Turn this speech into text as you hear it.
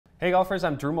Hey golfers,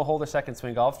 I'm Drew Mahowald, Second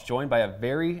Swing Golf, joined by a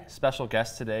very special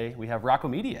guest today. We have Rocco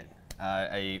Mediate,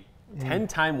 a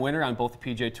 10-time winner on both the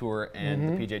PGA Tour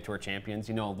and the PGA Tour Champions.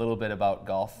 You know a little bit about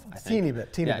golf, I think.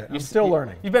 Teeny bit. I'm still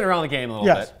learning. You've been around the game a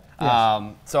little bit.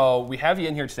 Yes. So we have you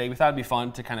in here today. We thought it'd be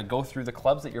fun to kind of go through the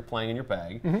clubs that you're playing in your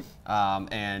bag.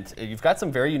 And you've got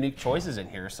some very unique choices in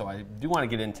here, so I do want to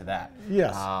get into that.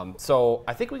 Yes. So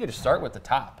I think we could just start with the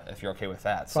top, if you're okay with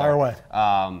that. Fire away.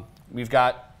 We've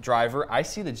got driver. I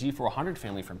see the G400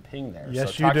 family from Ping there.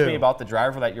 Yes, so talk you do. to me about the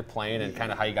driver that you're playing and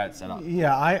kind of how you got it set up.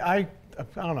 Yeah, I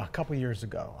don't know, a couple years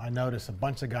ago, I noticed a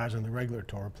bunch of guys on the regular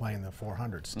tour playing the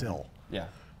 400 still. Yeah.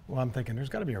 Well, I'm thinking there's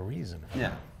got to be a reason for Yeah.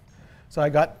 that. So I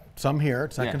got some here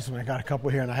at Second Swing. I got a couple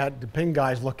here, and I had the Ping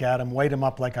guys look at them, weight them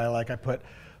up like I like. I put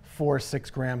 4 or 6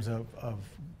 grams of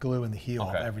glue in the heel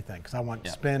of everything because I want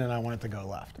spin and I want it to go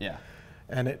left. Yeah.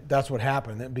 And that's what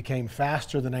happened. It became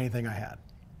faster than anything I had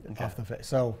off the face.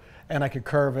 So, and I could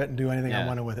curve it and do anything I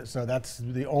wanted with it. So that's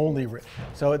the only.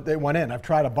 So it went in. I've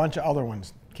tried a bunch of other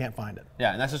ones, can't find it.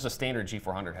 Yeah, and that's just a standard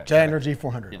G400 head. Standard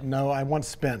G400. Yeah. No, I want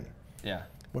spin. Yeah.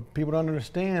 What people don't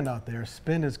understand out there,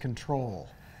 spin is control.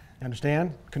 You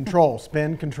understand? Control,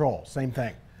 spin, control, same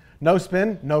thing. No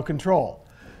spin, no control.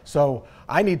 So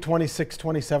I need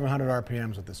 2,700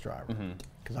 RPMs with this driver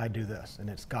because I do this, and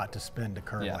it's got to spin to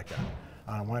curve like that.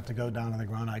 I don't want it to go down to the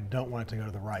ground. I don't want it to go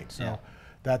to the right. So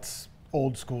that's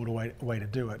old school way to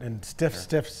do it. And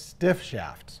stiff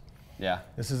shafts. Yeah.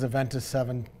 This is a Ventus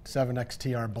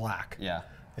 7XTR black. Yeah.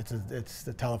 It's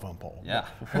the telephone pole. Yeah.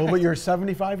 Well, but you're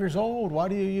 75 years old. Why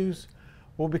do you use?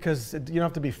 Well, because you don't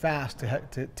have to be fast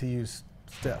to use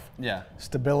stiff. Yeah.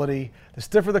 Stability. The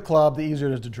stiffer the club, the easier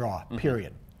it is to draw.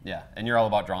 Period. Yeah, and you're all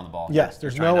about drawing the ball. Yes,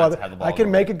 there's no other. I can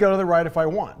make it go to the right if I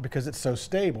want because it's so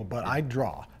stable, but I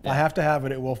draw. If I have to have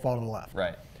it, it will fall to the left.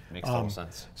 Right. Makes total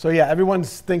sense. So yeah, everyone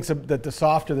thinks that the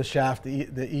softer the shaft,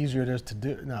 the easier it is to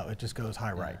do. No, it just goes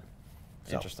high right.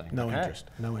 So, Interesting. No interest.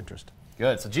 No interest.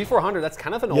 Good. So G400, that's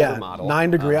kind of an older model.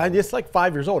 9 degree. It's like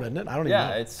 5 years old, isn't it? I don't even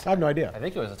know. I have no idea. I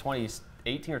think it was a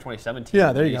 2018 or 2017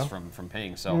 there you release go. from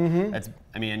Ping. So that's,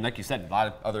 I mean, like you said, a lot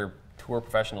of other tour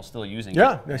professionals still using it.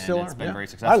 Yeah, they still are. It's been very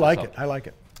successful. I like it. I like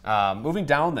it. Moving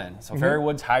down then, so Fairway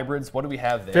Woods hybrids. What do we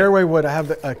have there? Fairway Wood. I have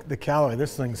the Callaway.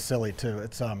 This thing's silly too.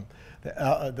 It's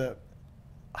the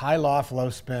high loft,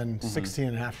 low spin,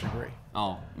 16.5 degree.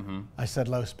 Oh. I said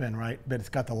low spin, right? But it's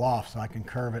got the loft, so I can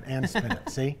curve it and spin it.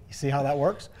 See? You see how that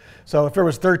works? So if there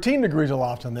was 13 degrees of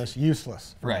loft on this,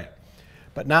 useless. Right.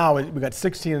 But now we got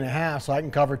 16.5, so I can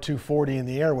cover 240 in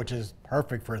the air, which is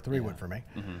perfect for a 3-wood for me.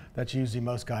 That's usually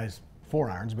most guys'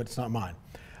 4-irons, but it's not mine.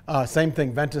 Same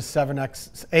thing, Ventus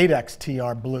 8X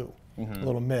TR blue, a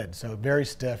little mid, so very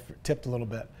stiff, tipped a little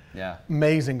bit. Yeah.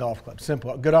 Amazing golf club,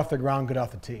 simple, good off the ground, good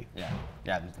off the tee. Yeah.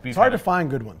 Yeah. It's hard to find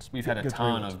good ones. We've had a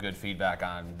ton of good feedback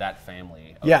on that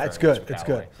family. Yeah, it's good. It's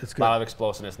good. It's good. A lot of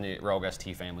explosiveness in the Rogue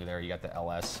ST family there. You got the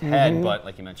LS head, but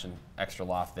like you mentioned, extra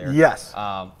loft there. Yes.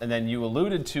 And then you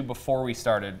alluded to before we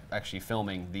started actually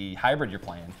filming the hybrid you're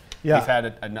playing. Yeah. We've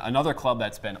had another club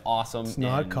that's been awesome. It's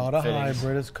not called a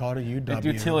hybrid. It's called a UW.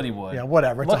 Utility wood. Yeah,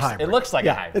 whatever. It's a hybrid. It looks like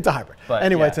a hybrid. It's a hybrid. But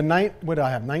anyway, it's a what do I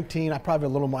have? 19. I probably a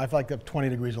little more. I feel like I have 20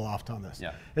 degrees of loft on this.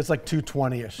 Yeah. It's like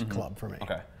 220-ish club for me.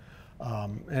 Okay.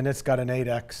 And it's got an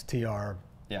 8X TR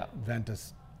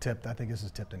Ventus tipped. I think this is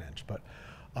tipped an inch, but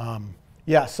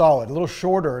yeah, solid. A little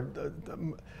shorter.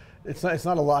 It's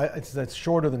not a lot. It's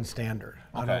shorter than standard.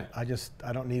 Okay.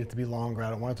 I don't need it to be longer. I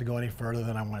don't want it to go any further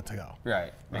than I want it to go.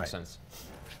 Right. Makes sense.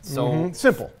 So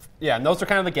simple. Yeah, and those are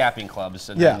kind of the gapping clubs,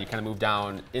 and then you kind of move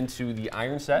down into the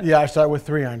iron set. Yeah, I start with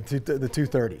 3-iron, the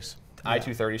 230s.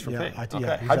 I-230s from Ping. Okay.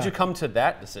 Exactly. How'd you come to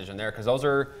that decision there? Because those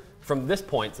are, from this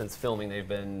point since filming, they've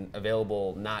been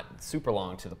available not super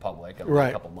long to the public, in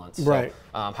a couple months. Right.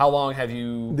 So, how long have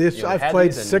you? I've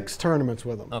played 6 tournaments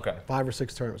with them. Okay. 5 or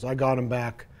 6 tournaments. I got them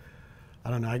back. I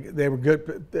don't know. They were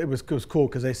good. It was cool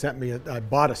because they sent me. I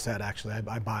bought a set actually.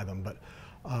 I buy them, but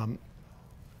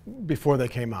before they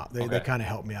came out, they kind of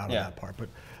helped me out on that part.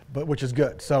 But which is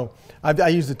good. So I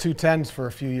used the 210s for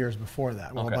a few years before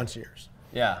that. Well, a bunch of years.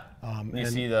 Yeah. You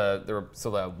see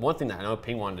the one thing that I know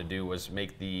Ping wanted to do was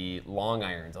make the long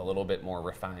irons a little bit more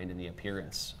refined in the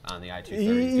appearance on the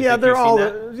I-230s. Yeah, they're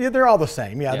all the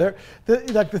same. Yeah,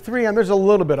 like the 3-iron. There's a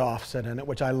little bit of offset in it,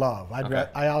 which I love.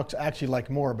 I actually like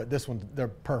more, but this one they're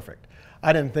perfect.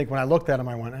 I didn't think when I looked at them,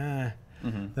 I went, eh.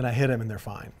 Then I hit them and they're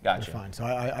fine. Gotcha. They're fine. So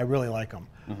I really like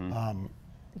them.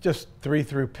 Just 3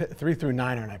 through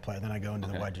 9-iron I play. Then I go into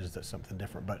the wedges. That's something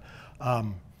different, but.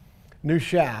 New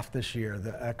shaft this year, the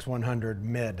X100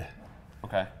 mid.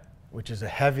 Okay. which is a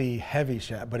heavy, heavy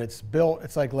shaft, but it's built,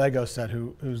 it's like Lego set,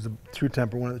 who's the True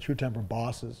Temper, one of the True Temper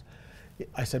bosses.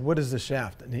 I said, what is this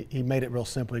shaft? And he made it real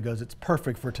simple. He goes, it's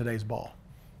perfect for today's ball.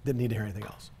 Didn't need to hear anything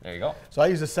else. There you go. So I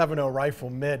used a 7.0 rifle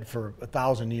mid for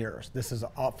 1,000 years. This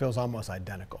feels almost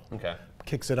identical. Okay.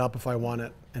 Kicks it up if I want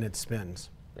it, and it spins.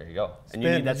 There you go. And Spin. you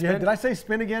need that spin? Did I say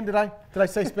spin again? Did I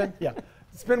say spin? Yeah.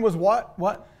 Spin was what?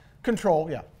 What? Control.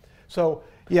 Yeah. So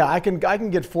yeah, I can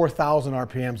get 4,000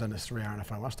 RPMs on this 3-iron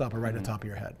if I want. I'll stop it right at the top of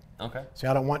your head. Okay. See,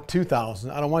 I don't want 2,000.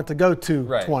 I don't want it to go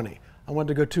 220. Right. I want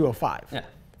it to go 205. Yeah.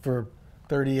 For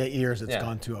 38 years, it's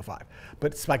gone 205.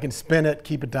 But I can spin it,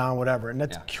 keep it down, whatever. And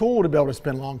that's cool to be able to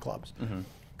spin long clubs.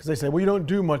 Because they say, well, you don't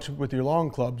do much with your long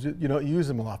clubs. You don't use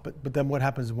them a lot. But then what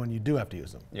happens when you do have to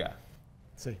use them? Yeah.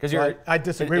 See, Because I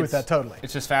disagree with that totally.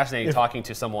 It's just fascinating talking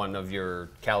to someone of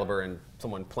your caliber and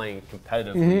someone playing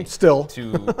competitively. Still.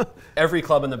 To every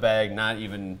club in the bag, not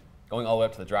even going all the way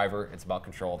up to the driver. It's about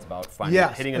control. It's about finding,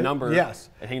 hitting a number and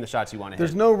hitting the shots you want to hit.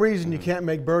 There's no reason you can't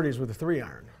make birdies with a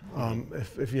 3-iron.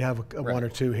 If you have a 1 or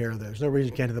 2 here, there's no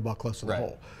reason you can't hit the ball close to the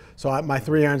hole. So my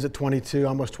 3-iron's at 22,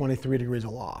 almost 23 degrees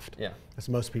aloft. Yeah. That's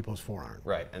most people's 4-iron.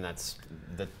 Right, and that's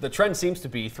the trend seems to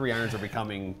be 3-irons are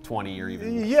becoming 20 or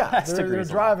even they're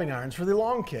driving irons for the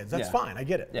long kids. That's fine, I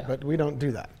get it. Yeah. But we don't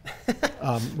do that.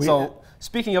 So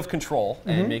speaking of control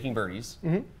and making birdies,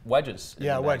 wedges.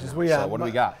 Yeah, wedges. So what do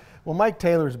we got? Well, Mike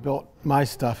Taylor's built my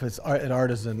stuff at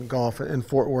Artisan Golf in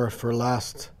Fort Worth for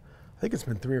last, I think it's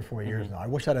been 3 or 4 years now. I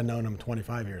wish I'd have known him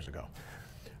 25 years ago.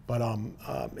 But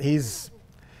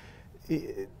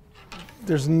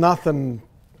there's nothing,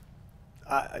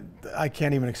 I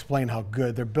can't even explain how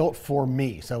good. They're built for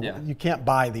me. So you can't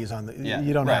buy these on the,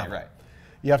 you don't have them. Right.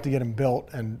 You have to get them built,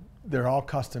 and they're all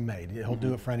custom made. He'll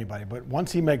do it for anybody. But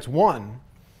once he makes one,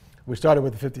 we started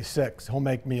with the 56, he'll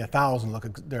make me 1,000 look,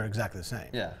 they're exactly the same.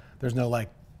 Yeah. There's no like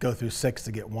go through 6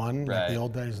 to get one like the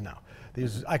old days, no.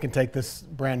 These, I can take this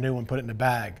brand new one, put it in a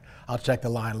bag. I'll check the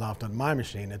line loft on my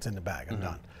machine. It's in the bag. I'm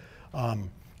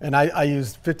done. And I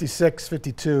use 56,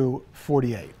 52,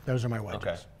 48. Those are my wedges.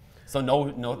 Okay. So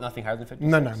nothing higher than 56?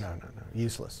 No.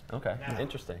 Useless. Okay.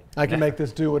 Interesting. I can make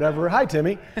this do whatever. Hi,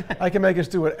 Timmy. I can make this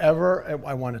do whatever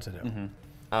I want it to do.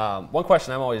 One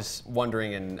question I'm always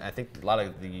wondering, and I think a lot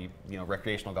of the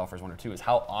recreational golfers wonder too, is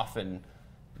how often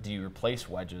do you replace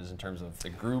wedges in terms of the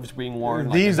grooves being worn?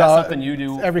 Like, is that something you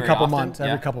do every couple often? months?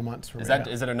 Every couple months. For is me,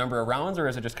 is it a number of rounds, or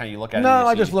is it just kind of you look at it? No,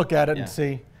 I just look at it and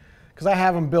see, because I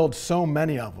have them build so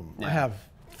many of them. I have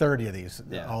 30 of these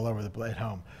all over the place at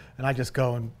home, and I just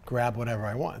go and grab whatever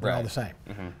I want. They're all the same.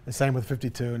 The same with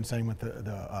 52, and same with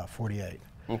the 48.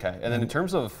 Okay, and then in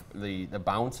terms of the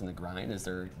bounce and the grind,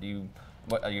 are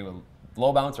you a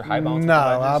low bounce or high bounce? No,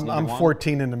 I'm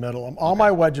 14 in the middle. All my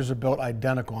wedges are built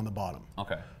identical on the bottom.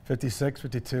 Okay. 56,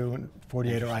 52, and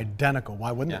 48 are identical.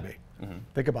 Why wouldn't they be?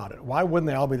 Think about it. Why wouldn't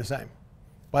they all be the same?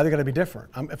 Why are they going to be different?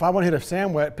 If I want to hit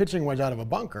a pitching wedge out of a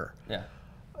bunker,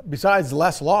 besides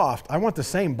less loft, I want the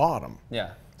same bottom.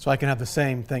 Yeah. So I can have the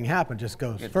same thing happen, just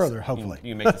goes further, hopefully.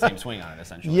 You make the same swing on it,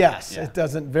 essentially. Yes, it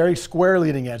doesn't, very square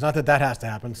leading edge. Not that that has to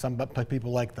happen. Some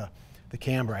people like the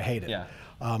camber. I hate it. Yeah.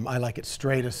 I like it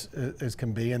straight as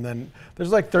can be. And then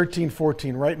there's like 13,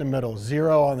 14 right in the middle.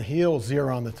 0 on the heel,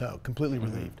 0 on the toe. Completely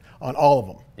relieved on all of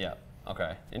them. Yeah.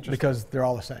 Okay. Interesting. Because they're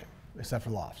all the same, except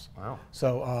for lofts. Wow.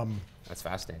 So that's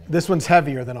fascinating. This one's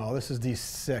heavier than all. This is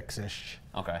D6-ish.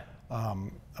 Okay.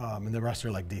 And the rest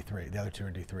are like D3. The other 2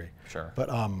 are D3. Sure. But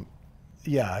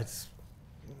yeah,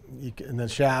 in the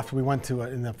shaft, we went to,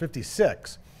 in the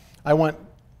 56, I went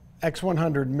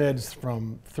X100 mids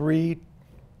from 3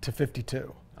 to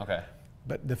 52. Okay.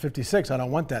 But the 56, I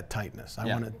don't want that tightness. I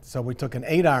want it, so we took an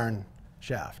 8-iron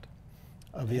shaft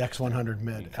of the X100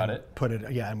 mid. You cut it? Put it,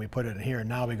 and we put it in here. And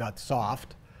now we got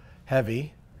soft,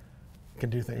 heavy,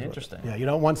 can do things. Interesting. With it. Yeah, you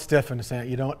don't want stiff in the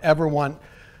sand. You don't ever want,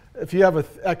 if you have a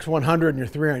X100 and your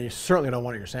 3-iron, you certainly don't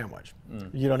want it in your sand wedge.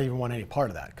 You don't even want any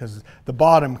part of that because the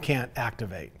bottom can't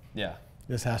activate. Yeah.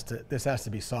 This has to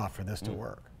be soft for this to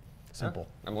work. Simple.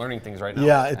 I'm learning things right now.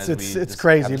 Yeah, it's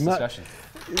crazy.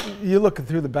 You look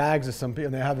through the bags of some people,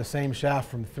 and they have the same shaft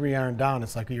from 3-iron down.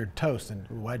 It's like you're toast, and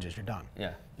wedges, you're done.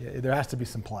 Yeah. There has to be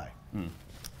some play.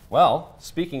 Well,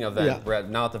 speaking of that, we're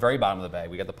now at the very bottom of the bag.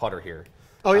 We got the putter here.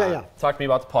 Oh yeah. Talk to me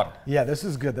about the putter. Yeah, this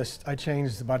is good. I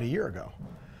changed about a year ago.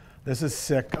 This is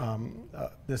sick.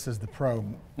 This is the pro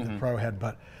head,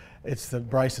 but it's the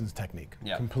Bryson's technique.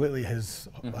 Yeah. Completely his.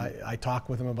 I talk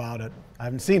with him about it. I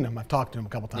haven't seen him. I've talked to him a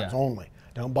couple times only.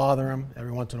 Don't bother him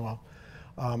every once in a while.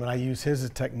 And I use his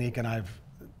technique, and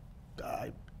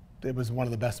it was one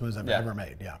of the best moves I've ever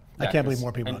made. Yeah. I can't believe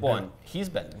more people don't do it. He's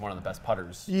been one of the best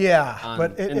putters. Yeah,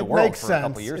 but it makes sense. For a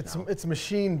couple years now. It's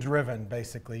machine driven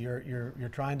basically.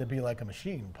 You're trying to be like a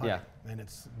machine putter, and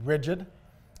it's rigid.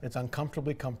 It's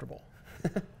uncomfortably comfortable.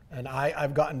 And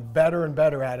I've gotten better and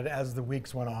better at it as the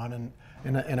weeks went on,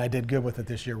 and I did good with it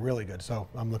this year, really good. So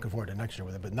I'm looking forward to next year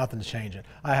with it, but nothing's changing.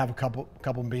 I have a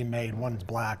couple being made. One's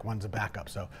black, one's a backup.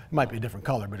 So it might be a different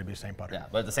color, but it'd be the same putter. Yeah,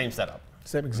 but the same setup.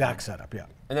 Same exact setup, yeah.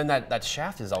 And then that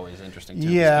shaft is always interesting too.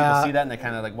 Yeah. People see that and they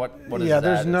kind of like, what is yeah, that?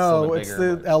 there's no, it's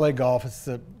bigger, the LA Golf, it's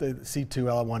the C2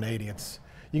 L180.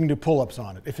 You can do pull-ups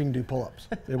on it, if you can do pull-ups.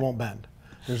 It won't bend.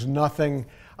 There's nothing,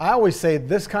 I always say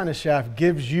this kind of shaft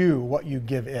gives you what you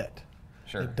give it.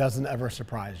 Sure. It doesn't ever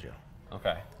surprise you.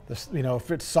 Okay. This, you know, if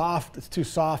it's soft, it's too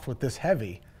soft with this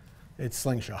heavy, it's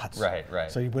slingshots. Right,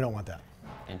 right. So we don't want that.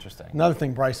 Interesting. Another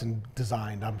thing Bryson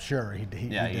designed, I'm sure he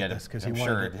did this because he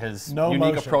wanted his no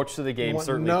unique motion. approach to the game,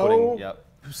 certainly no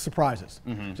putting, surprises.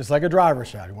 Just like a driver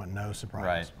shaft, you want no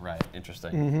surprises. Right,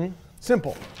 interesting.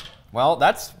 Simple. Well,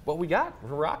 that's what we got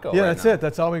for Rocco. Yeah, right that's now. it.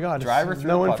 That's all we got. Driver It's through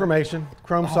no the putter. information.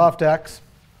 Chrome Soft X,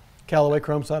 Callaway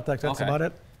Chrome Soft X. That's Okay. about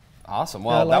it. Awesome.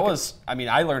 Well, like that was, I mean,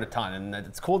 I learned a ton, and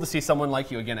it's cool to see someone like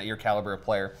you, again, at your caliber of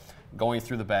player, going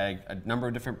through the bag, a number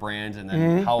of different brands, and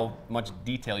then how much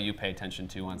detail you pay attention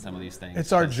to on some of these things.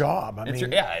 It's our job. I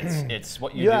mean, it's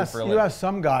what you do for a living. You ask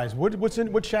some guys,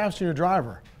 what shaft's in your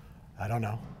driver? I don't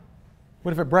know.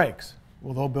 What if it breaks?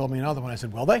 Well, they'll build me another one. I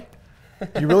said, will they?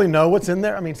 Do you really know what's in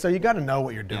there? I mean, so you got to know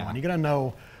what you're doing. Yeah. You got to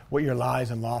know what your lies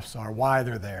and lofts are, why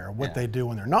they're there, what they do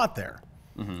when they're not there.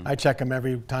 I check them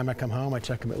every time I come home. I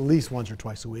check them at least once or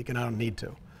twice a week, and I don't need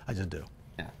to. I just do.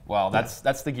 Yeah. Well, that's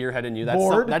the gearhead in you. That's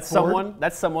Bored.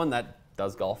 someone that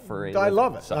does golf for a I living.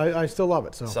 love it. So, I still love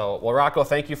it. So well, Rocco,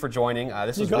 thank you for joining.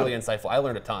 This was got really it. insightful. I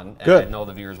learned a ton, and Good. I know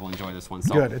the viewers will enjoy this one.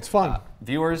 So, good. It's fun.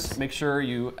 Viewers, make sure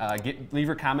you leave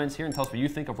your comments here and tell us what you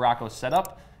think of Rocco's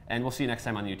setup, and we'll see you next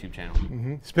time on the YouTube channel.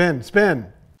 Spin,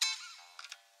 spin.